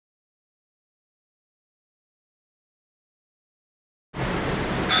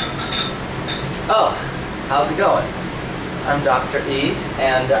Oh, how's it going? I'm Dr. E,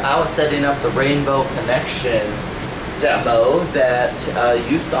 and I was setting up the Rainbow Connection demo that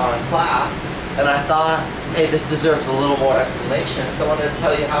you saw in class, and I thought, hey, this deserves a little more explanation, so I wanted to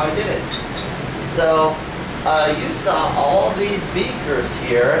tell you how I did it. So, you saw all these beakers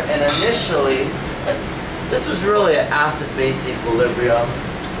here, and initially, this was really an acid-base equilibrium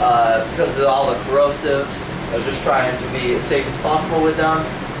because of all the corrosives. I was just trying to be as safe as possible with them,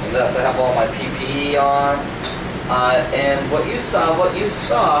 and thus I have all my PPE on. And what you saw, what you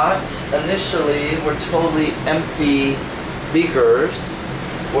thought initially were totally empty beakers,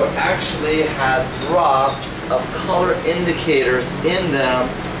 were actually had drops of color indicators in them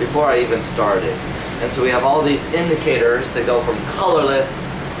before I even started. And so we have all these indicators that go from colorless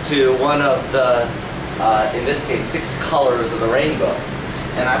to one of the, in this case, 6 colors of the rainbow.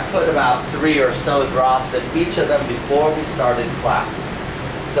 And I put about 3 or so drops in each of them before we started class.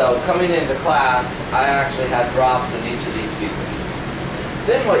 So coming into class, I actually had drops in each of these beakers.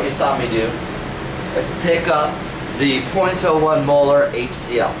 Then what you saw me do is pick up the 0.01 molar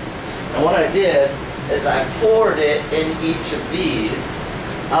HCl. And what I did is I poured it in each of these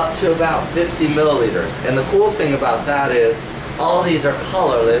up to about 50 milliliters. And the cool thing about that is all these are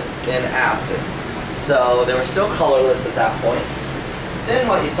colorless in acid. So they were still colorless at that point. Then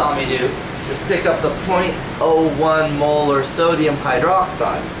what you saw me do is pick up the 0.01 molar sodium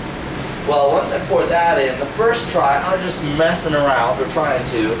hydroxide. Well, once I poured that in, the first try, I was just messing around, or trying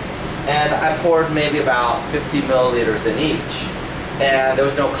to, and I poured maybe about 50 milliliters in each. And there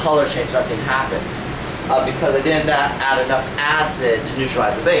was no color change, nothing happened, because I did not add enough acid to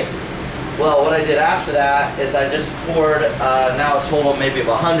neutralize the base. Well, what I did after that is I just poured now a total maybe of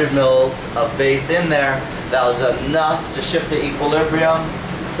 100 mils of base in there. That was enough to shift the equilibrium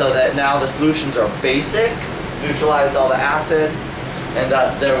so that now the solutions are basic, neutralize all the acid, and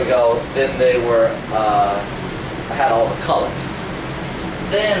thus there we go. Then they were, I had all the colors.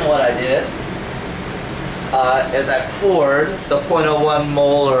 Then what I did is I poured the 0.01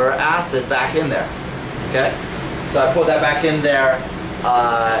 molar acid back in there. Okay, so I poured that back in there.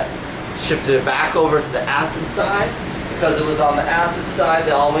 Shifted it back over to the acid side. Because it was on the acid side,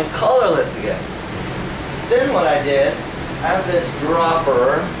 they all went colorless again. Then what I did, I have this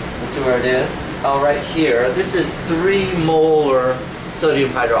dropper, let's see where it is, oh right here. This is 3 molar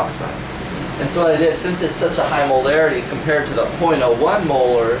sodium hydroxide. And so what I did, since it's such a high molarity compared to the 0.01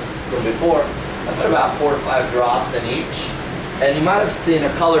 molars from before, I put about 4 to 5 drops in each. And you might have seen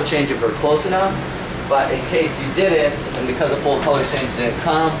a color change if you're close enough, but in case you didn't, and because a full color change didn't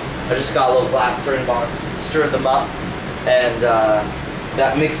come, I just got a little glass stirring bar, stirred them up, and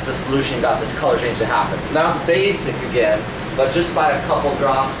that mixed the solution, got the color change that happens. Now it's basic again, but just by a couple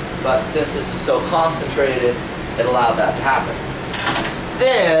drops, but since this is so concentrated, it allowed that to happen.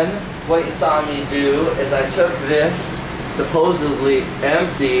 Then, what you saw me do is I took this supposedly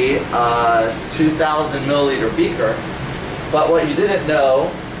empty 2,000 milliliter beaker, but what you didn't know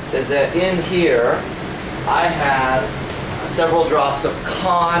is that in here, I had several drops of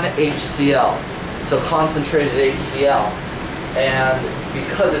con HCl, so concentrated HCl, and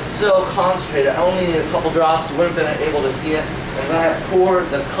because it's so concentrated, I only need a couple drops, wouldn't have been able to see it, and then I poured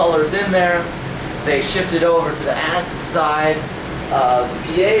the colors in there. They shifted over to the acid side of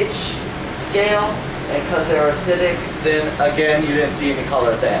the pH scale, and because they're acidic, then again you didn't see any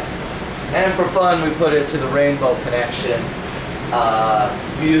color at the end. And for fun, we put it to the Rainbow Connection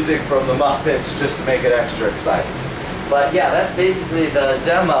music from the Muppets just to make it extra exciting. But yeah, that's basically the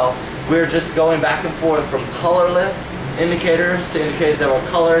demo. We're just going back and forth from colorless indicators to indicators that were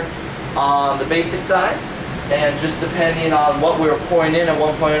colored on the basic side, and just depending on what we were pouring in at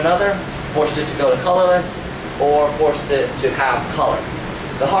one point or another, forced it to go to colorless or forced it to have color.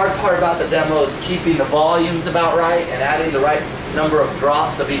 The hard part about the demo is keeping the volumes about right and adding the right number of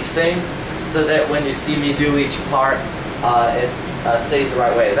drops of each thing so that when you see me do each part, it stays the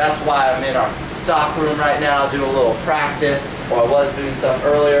right way. That's why I'm in our stock room right now doing a little practice, or I was doing some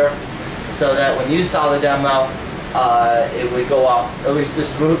earlier, so that when you saw the demo, it would go off at least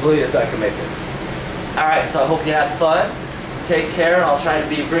as smoothly as I can make it. Alright, so I hope you had fun. Take care, and I'll try to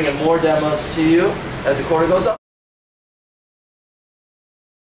be bringing more demos to you as the quarter goes on.